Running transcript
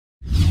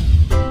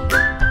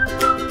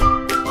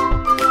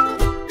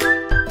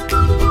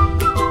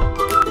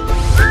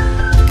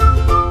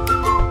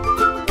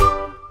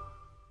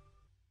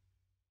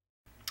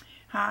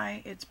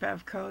it's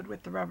Bev Code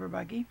with the Rubber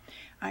Buggy.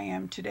 I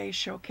am today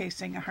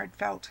showcasing a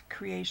Heartfelt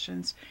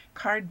Creations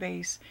card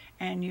base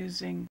and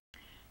using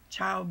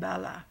Ciao,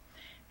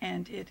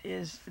 and it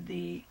is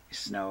the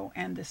Snow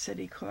and the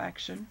City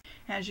collection.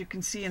 As you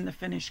can see in the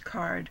finished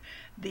card,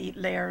 the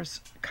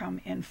layers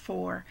come in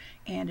 4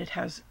 and it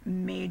has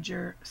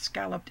major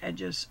scalloped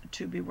edges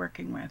to be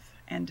working with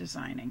and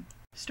designing.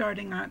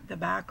 Starting at the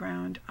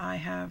background, I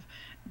have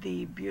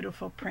the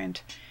beautiful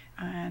print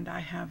and I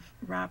have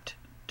wrapped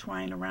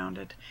twine around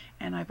it,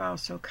 and I've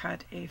also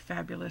cut a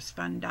fabulous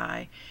fun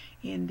die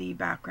in the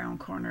background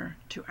corner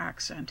to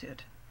accent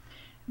it.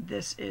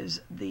 This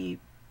is the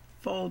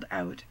fold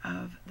out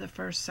of the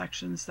first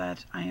sections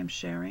that I am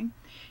sharing.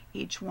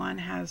 Each one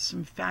has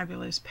some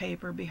fabulous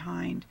paper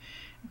behind,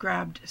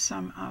 grabbed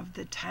some of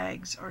the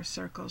tags or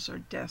circles or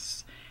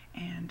discs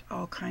and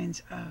all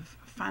kinds of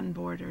fun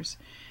borders.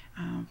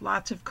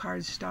 Lots of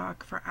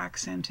cardstock for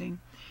accenting,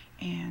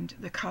 and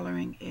the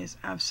coloring is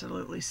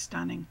absolutely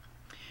stunning.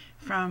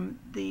 From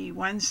the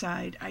one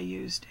side, I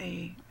used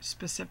a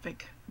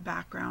specific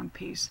background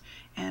piece,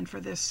 and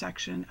for this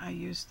section I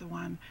used the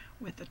one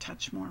with a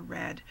touch more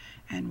red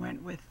and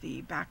went with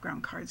the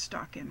background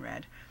cardstock in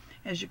red.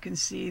 As you can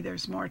see,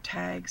 there's more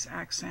tags,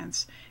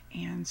 accents,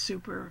 and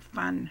super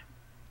fun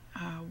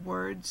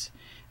words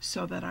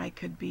so that I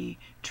could be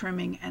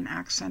trimming and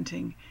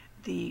accenting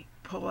the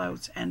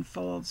pullouts and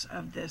folds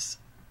of this,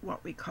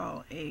 what we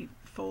call a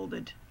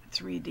folded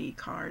 3D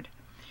card.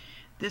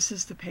 This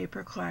is the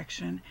paper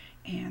collection,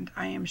 and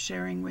I am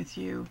sharing with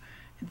you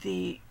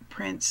the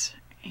prints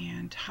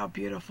and how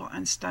beautiful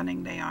and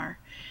stunning they are.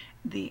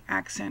 The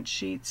accent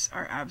sheets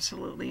are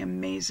absolutely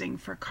amazing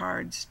for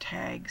cards,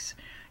 tags,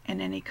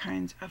 and any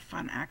kinds of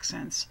fun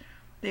accents.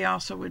 They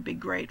also would be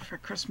great for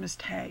Christmas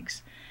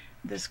tags.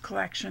 This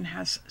collection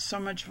has so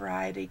much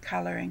variety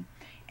coloring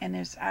and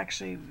is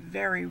actually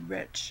very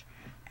rich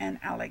and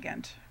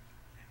elegant,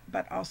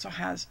 but also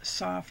has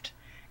soft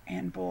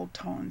and bold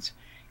tones.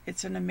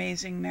 It's an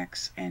amazing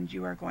mix and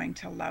you are going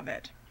to love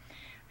it.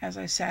 As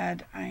I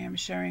said, I am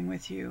sharing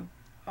with you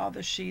all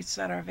the sheets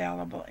that are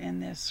available in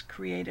this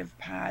creative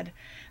pad,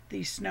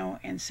 the Snow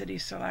and City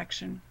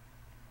selection.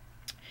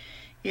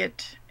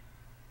 It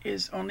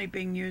is only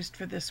being used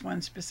for this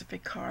one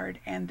specific card,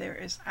 and there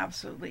is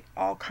absolutely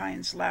all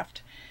kinds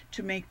left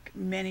to make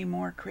many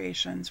more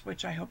creations,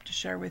 which I hope to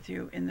share with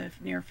you in the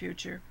near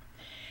future.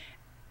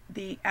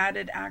 The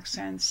added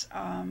accents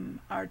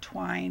are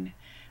twine.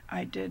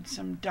 I did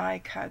some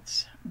die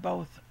cuts,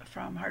 both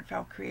from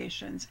Heartfelt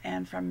Creations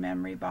and from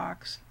Memory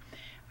Box.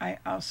 I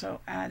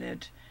also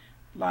added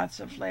lots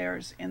of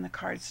layers in the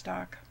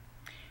cardstock.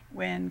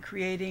 When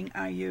creating,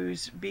 I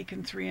use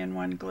Beacon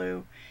 3-in-1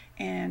 glue,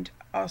 and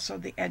also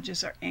the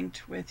edges are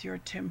inked with your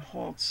Tim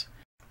Holtz,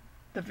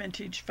 the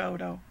Vintage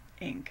Photo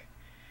ink.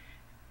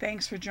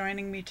 Thanks for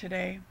joining me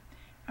today.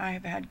 I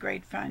have had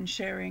great fun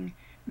sharing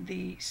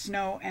the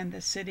Snow and the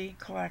City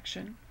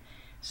collection,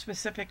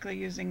 specifically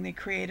using the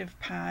creative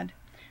pad.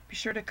 Be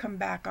sure to come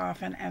back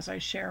often as I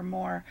share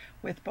more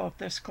with both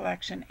this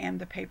collection and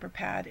the paper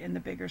pad in the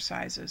bigger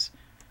sizes.